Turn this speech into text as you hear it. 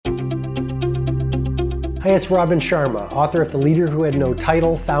Hi, it's Robin Sharma, author of The Leader Who Had No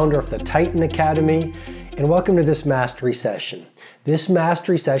Title, founder of the Titan Academy, and welcome to this mastery session. This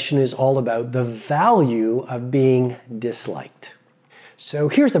mastery session is all about the value of being disliked. So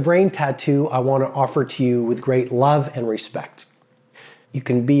here's the brain tattoo I want to offer to you with great love and respect. You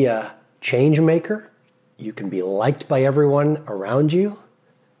can be a change maker. You can be liked by everyone around you.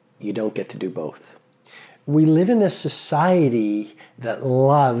 You don't get to do both. We live in a society that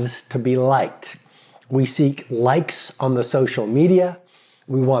loves to be liked. We seek likes on the social media.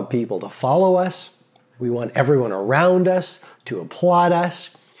 We want people to follow us. We want everyone around us to applaud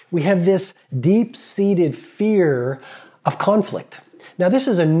us. We have this deep-seated fear of conflict. Now, this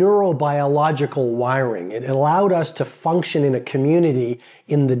is a neurobiological wiring. It allowed us to function in a community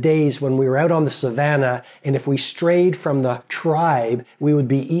in the days when we were out on the savannah, and if we strayed from the tribe, we would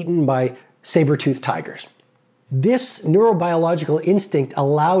be eaten by saber-toothed tigers. This neurobiological instinct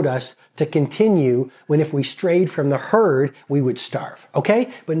allowed us to continue when if we strayed from the herd, we would starve,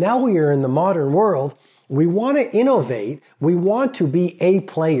 okay? But now we are in the modern world. We want to innovate. We want to be A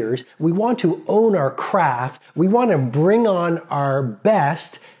players. We want to own our craft. We want to bring on our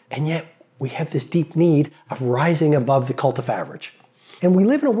best. And yet we have this deep need of rising above the cult of average. And we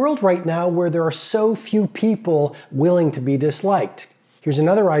live in a world right now where there are so few people willing to be disliked. Here's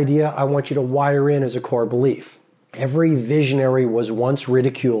another idea I want you to wire in as a core belief. Every visionary was once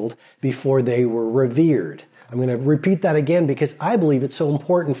ridiculed before they were revered. I'm going to repeat that again because I believe it's so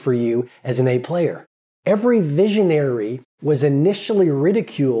important for you as an A player. Every visionary was initially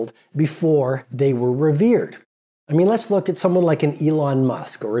ridiculed before they were revered. I mean, let's look at someone like an Elon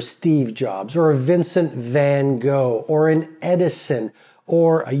Musk or a Steve Jobs or a Vincent van Gogh or an Edison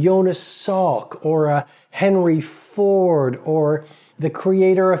or a Jonas Salk or a Henry Ford or the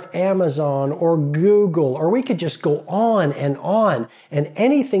creator of Amazon or Google, or we could just go on. And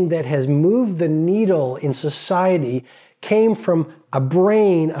anything that has moved the needle in society came from a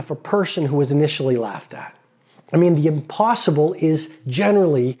brain of a person who was initially laughed at. I mean, the impossible is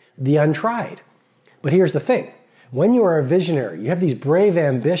generally the untried. But here's the thing. When you are a visionary, you have these brave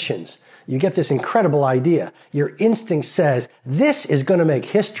ambitions, you get this incredible idea, your instinct says, this is going to make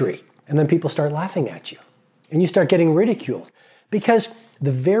history. And then people start laughing at you. And you start getting ridiculed. Because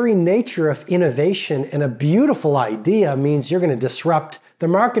the very nature of innovation and a beautiful idea means you're going to disrupt the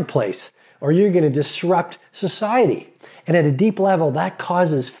marketplace or you're going to disrupt society. And at a deep level, that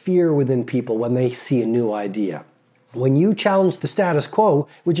causes fear within people when they see a new idea. When you challenge the status quo,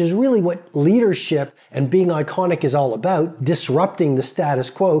 which is really what leadership and being iconic is all about, disrupting the status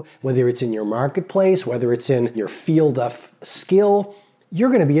quo, whether it's in your marketplace, whether it's in your field of skill, you're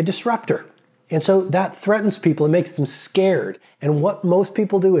going to be a disruptor. And so that threatens people. It makes them scared. And what most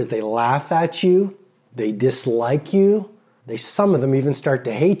people do is they laugh at you, they dislike you, some of them even start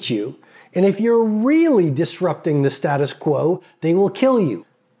to hate you. And if you're really disrupting the status quo, they will kill you.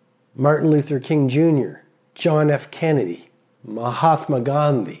 Martin Luther King Jr., John F. Kennedy, Mahatma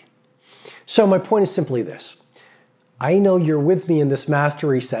Gandhi. So my point is simply this. I know you're with me in this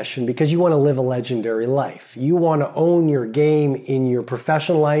mastery session because you want to live a legendary life. You want to own your game in your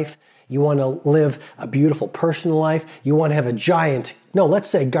professional life. You want to live a beautiful personal life. You want to have a giant, let's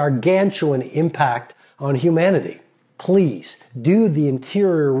say gargantuan impact on humanity. Please do the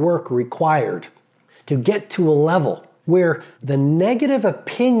interior work required to get to a level where the negative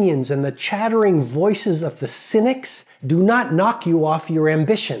opinions and the chattering voices of the cynics do not knock you off your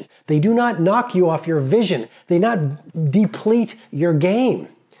ambition. They do not knock you off your vision. They not deplete your game.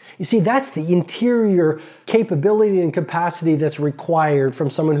 You see, that's the interior capability and capacity that's required from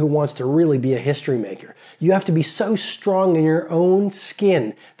someone who wants to really be a history maker. You have to be so strong in your own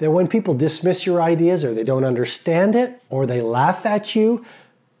skin that when people dismiss your ideas or they don't understand it or they laugh at you,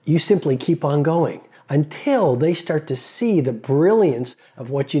 you simply keep on going until they start to see the brilliance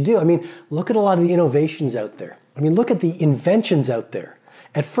of what you do. I mean, look at a lot of the innovations out there. I mean, look at the inventions out there.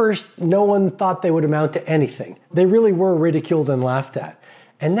 At first, no one thought they would amount to anything. They really were ridiculed and laughed at.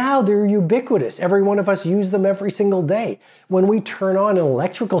 And now they're ubiquitous. Every one of us use them every single day. When we turn on an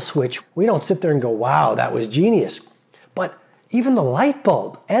electrical switch, we don't sit there and go, wow, that was genius. But even the light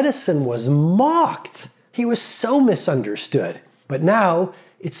bulb, Edison was mocked. He was so misunderstood. But now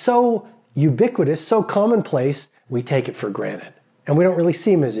it's so ubiquitous, so commonplace, we take it for granted. And we don't really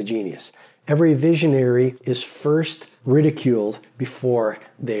see him as a genius. Every visionary is first ridiculed before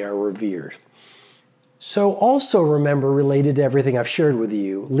they are revered. So also remember, related to everything I've shared with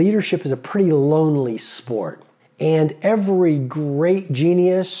you, leadership is a pretty lonely sport. And every great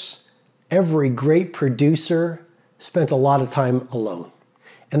genius, every great producer spent a lot of time alone.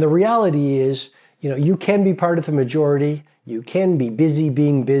 And the reality is, You can be part of the majority. You can be busy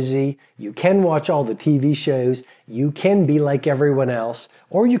being busy. You can watch all the TV shows. You can be like everyone else.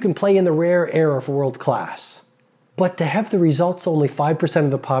 Or you can play in the rare air of world class. But to have the results only 5%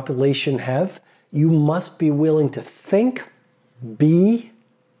 of the population have, you must be willing to think, be,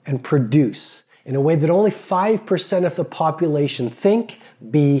 and produce in a way that only 5% of the population think,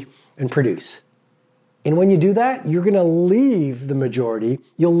 be, and produce. And when you do that, you're going to leave the majority,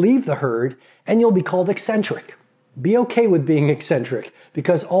 you'll leave the herd, and you'll be called eccentric. Be okay with being eccentric,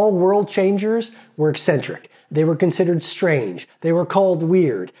 because all world changers were eccentric. They were considered strange. They were called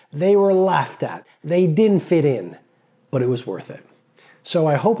weird. They were laughed at. They didn't fit in, but it was worth it. So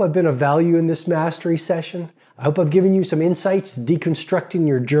I hope I've been of value in this mastery session. I hope I've given you some insights deconstructing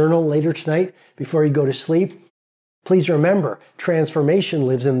your journal later tonight before you go to sleep. Please remember, transformation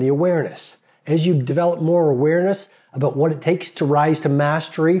lives in the awareness. As you develop more awareness about what it takes to rise to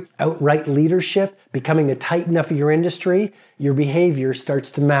mastery, outright leadership, becoming a titan of your industry, your behavior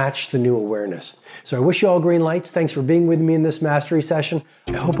starts to match the new awareness. So I wish you all green lights. Thanks for being with me in this mastery session.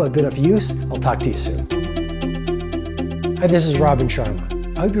 I hope I've been of use. I'll talk to you soon. Hi, this is Robin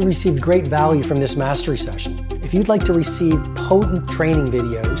Sharma. I hope you received great value from this mastery session. If you'd like to receive potent training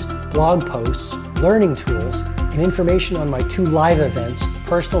videos, blog posts, learning tools, and information on my 2 live events,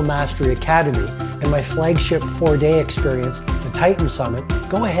 Personal Mastery Academy and my flagship 4-day experience, the Titan Summit,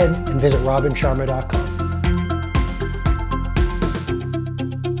 go ahead and visit robinsharma.com.